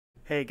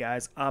Hey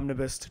guys,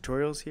 Omnibus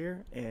Tutorials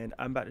here, and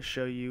I'm about to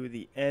show you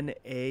the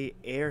NA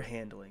error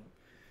handling.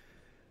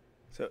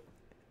 So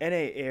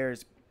NA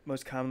errors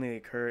most commonly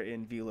occur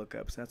in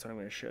VLOOKUPs, and that's what I'm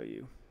going to show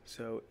you.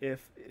 So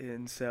if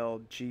in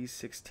cell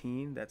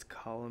G16, that's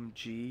column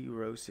G,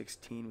 row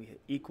 16, we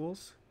hit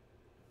equals,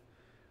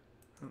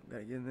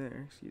 gotta get in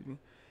there, excuse me,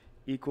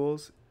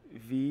 equals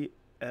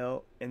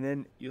VL, and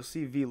then you'll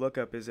see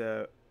VLOOKUP is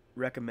a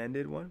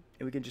recommended one,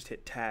 and we can just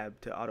hit tab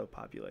to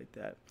auto-populate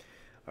that.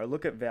 Our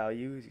lookup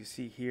value, as you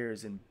see here,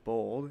 is in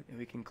bold, and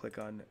we can click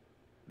on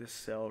this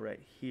cell right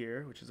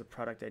here, which is a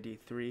product ID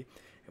 3,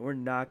 and we're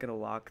not going to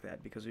lock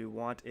that because we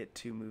want it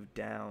to move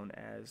down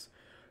as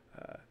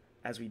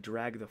we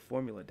drag the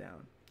formula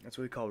down. That's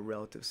what we call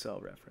relative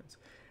cell reference.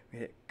 We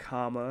hit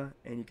comma,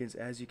 and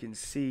as you can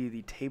see,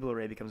 the table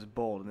array becomes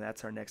bold, and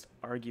that's our next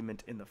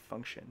argument in the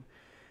function.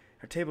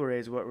 Our table array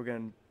is what we're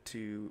going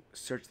to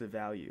search the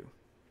value,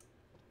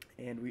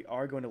 and we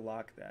are going to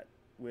lock that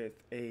with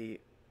a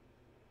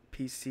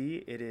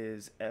PC. It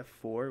is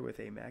F4. With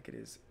a Mac it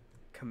is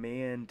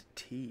Command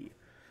T.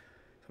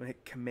 So I'm going to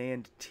hit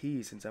Command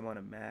T since I'm on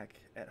a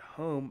Mac. At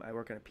home I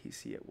work on a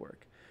PC at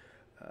work.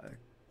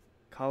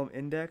 Column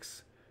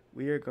index,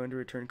 we are going to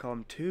return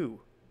column 2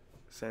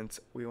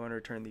 since we want to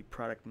return the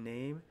product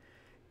name,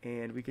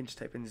 and we can just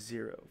type in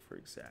 0 for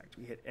exact.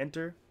 We hit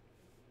enter,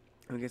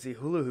 and we can see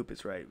hula hoop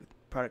is right with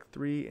product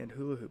 3 and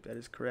hula hoop. That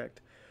is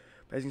correct.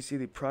 But as you can see,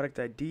 the product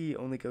ID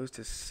only goes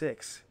to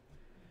 6.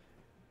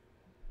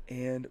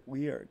 And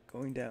we are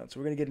going down. So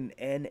we're going to get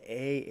an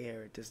NA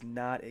error. It does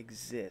not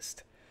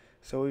exist.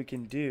 So what we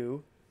can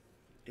do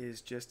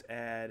is just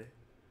add,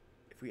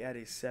 if we add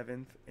a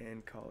 7th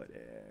and call it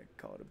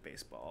a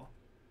baseball.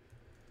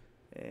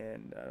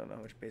 And I don't know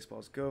how much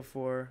baseballs go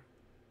for.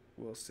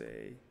 We'll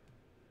say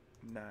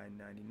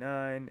 $9.99,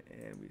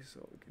 and we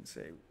can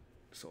say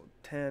sold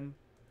 10.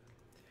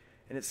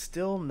 And it's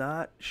still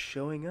not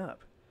showing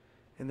up.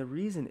 And the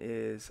reason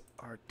is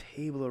our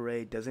table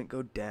array doesn't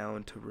go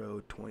down to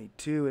row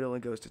 22, it only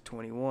goes to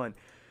 21.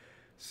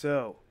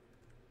 So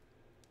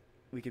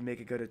we can make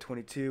it go to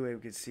 22, and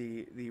we can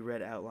see the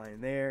red outline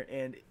there,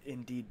 and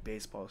indeed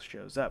baseball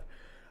shows up.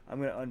 I'm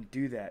going to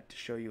undo that to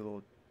show you a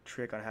little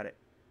trick on how to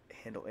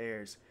handle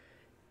errors.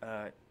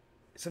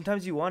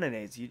 Sometimes you want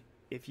NAs.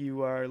 If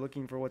you are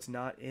looking for what's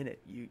not in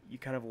it, you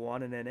kind of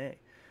want an NA.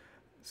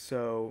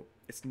 So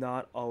it's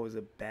not always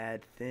a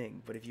bad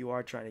thing, but if you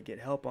are trying to get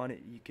help on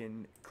it, you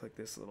can click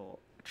this little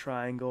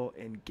triangle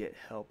and get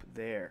help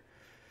there.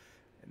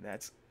 And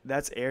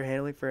that's error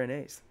handling for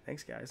NAs.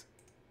 Thanks, guys.